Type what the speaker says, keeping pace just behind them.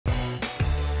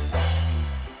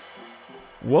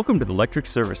Welcome to the Lectric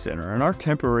Service Center and our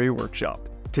temporary workshop.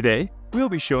 Today, we'll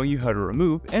be showing you how to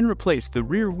remove and replace the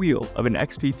rear wheel of an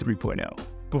XP 3.0.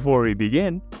 Before we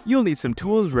begin, you'll need some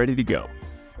tools ready to go.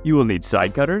 You will need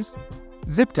side cutters,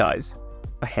 zip ties,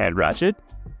 a hand ratchet,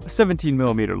 a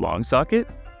 17mm long socket,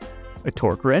 a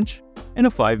torque wrench, and a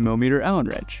 5mm Allen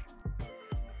wrench.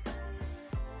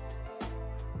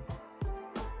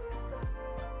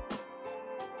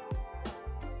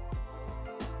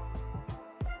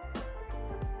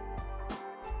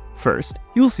 First,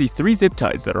 you will see 3 zip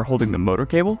ties that are holding the motor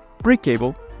cable, brake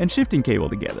cable, and shifting cable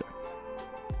together.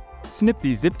 Snip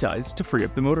these zip ties to free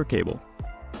up the motor cable.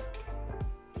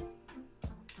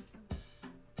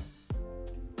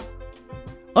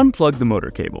 Unplug the motor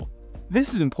cable.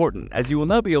 This is important as you will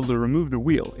not be able to remove the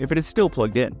wheel if it is still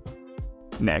plugged in.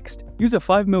 Next, use a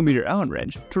 5mm Allen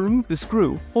wrench to remove the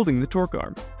screw holding the torque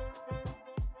arm.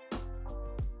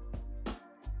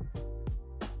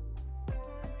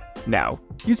 Now,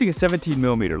 using a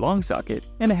 17mm long socket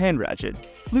and a hand ratchet,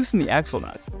 loosen the axle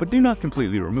nuts, but do not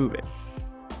completely remove it.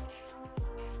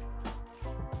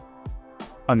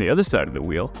 On the other side of the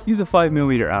wheel, use a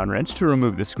 5mm Allen wrench to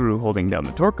remove the screw holding down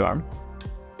the torque arm.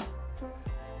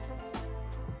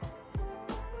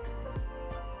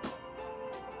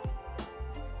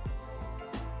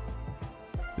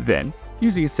 Then,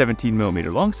 using a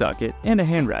 17mm long socket and a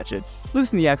hand ratchet,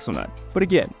 loosen the axle nut, but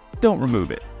again, don't remove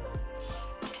it.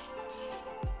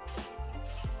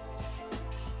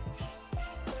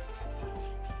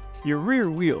 Your rear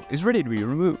wheel is ready to be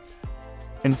removed.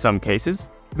 In some cases,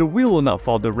 the wheel will not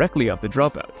fall directly off the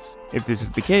dropouts. If this is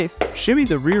the case, shimmy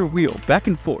the rear wheel back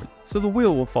and forth so the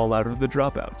wheel will fall out of the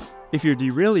dropouts. If your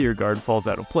derailleur guard falls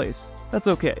out of place, that's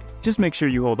okay. Just make sure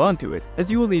you hold on to it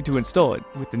as you will need to install it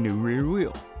with the new rear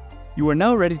wheel. You are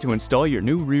now ready to install your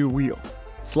new rear wheel.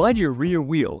 Slide your rear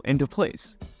wheel into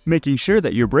place, making sure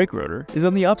that your brake rotor is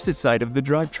on the opposite side of the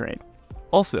drivetrain.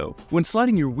 Also, when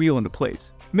sliding your wheel into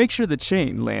place, make sure the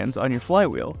chain lands on your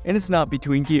flywheel and is not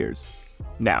between gears.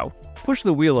 Now, push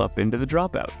the wheel up into the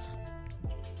dropouts.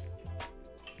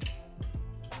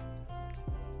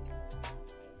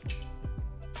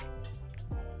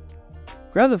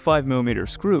 Grab the 5mm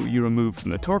screw you removed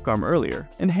from the torque arm earlier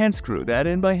and hand screw that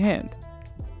in by hand.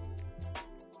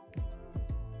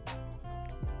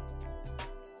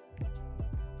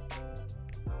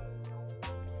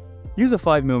 Use a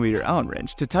 5mm Allen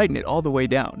wrench to tighten it all the way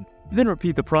down, then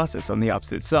repeat the process on the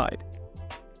opposite side.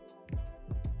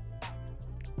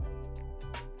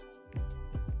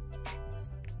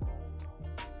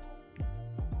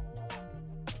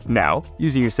 Now,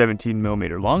 using your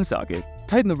 17mm long socket,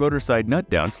 tighten the rotor side nut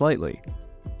down slightly.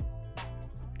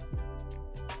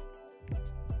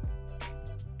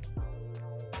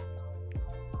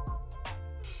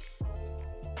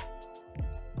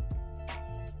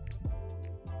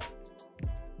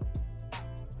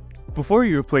 Before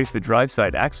you replace the drive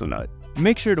side axle nut,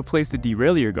 make sure to place the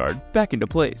derailleur guard back into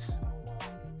place.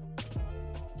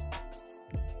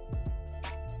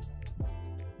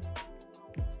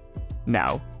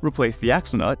 Now, replace the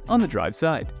axle nut on the drive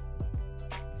side.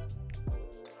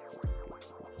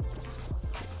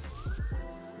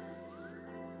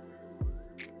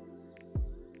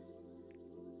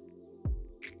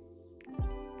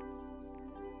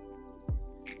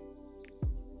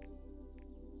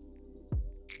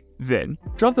 Then,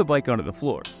 drop the bike onto the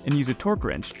floor and use a torque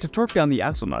wrench to torque down the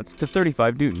axle nuts to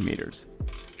 35 Nm.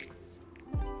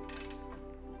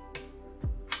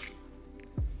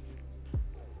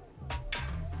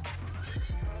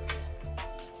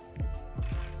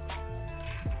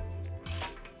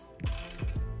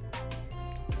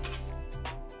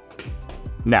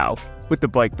 Now, with the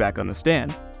bike back on the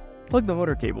stand, plug the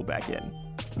motor cable back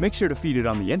in. Make sure to feed it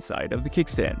on the inside of the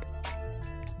kickstand.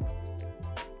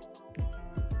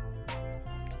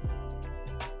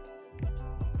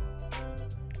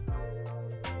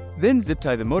 Then zip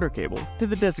tie the motor cable to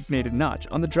the designated notch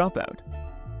on the dropout.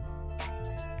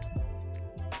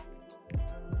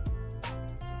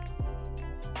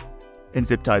 And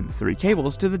zip tie the 3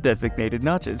 cables to the designated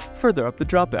notches further up the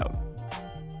dropout.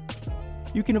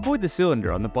 You can avoid the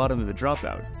cylinder on the bottom of the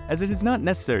dropout, as it is not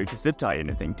necessary to zip tie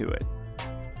anything to it.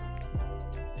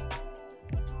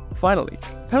 Finally,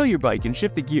 pedal your bike and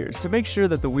shift the gears to make sure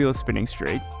that the wheel is spinning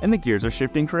straight and the gears are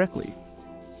shifting correctly.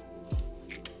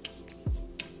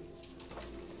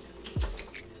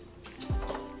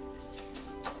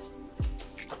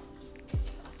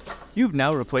 You've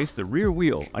now replaced the rear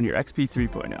wheel on your XP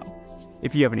 3.0.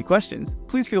 If you have any questions,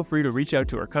 please feel free to reach out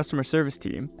to our customer service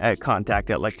team at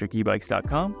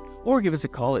contact@lectricebikes.com or give us a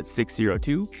call at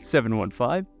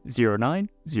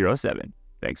 602-715-0907.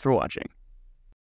 Thanks for watching.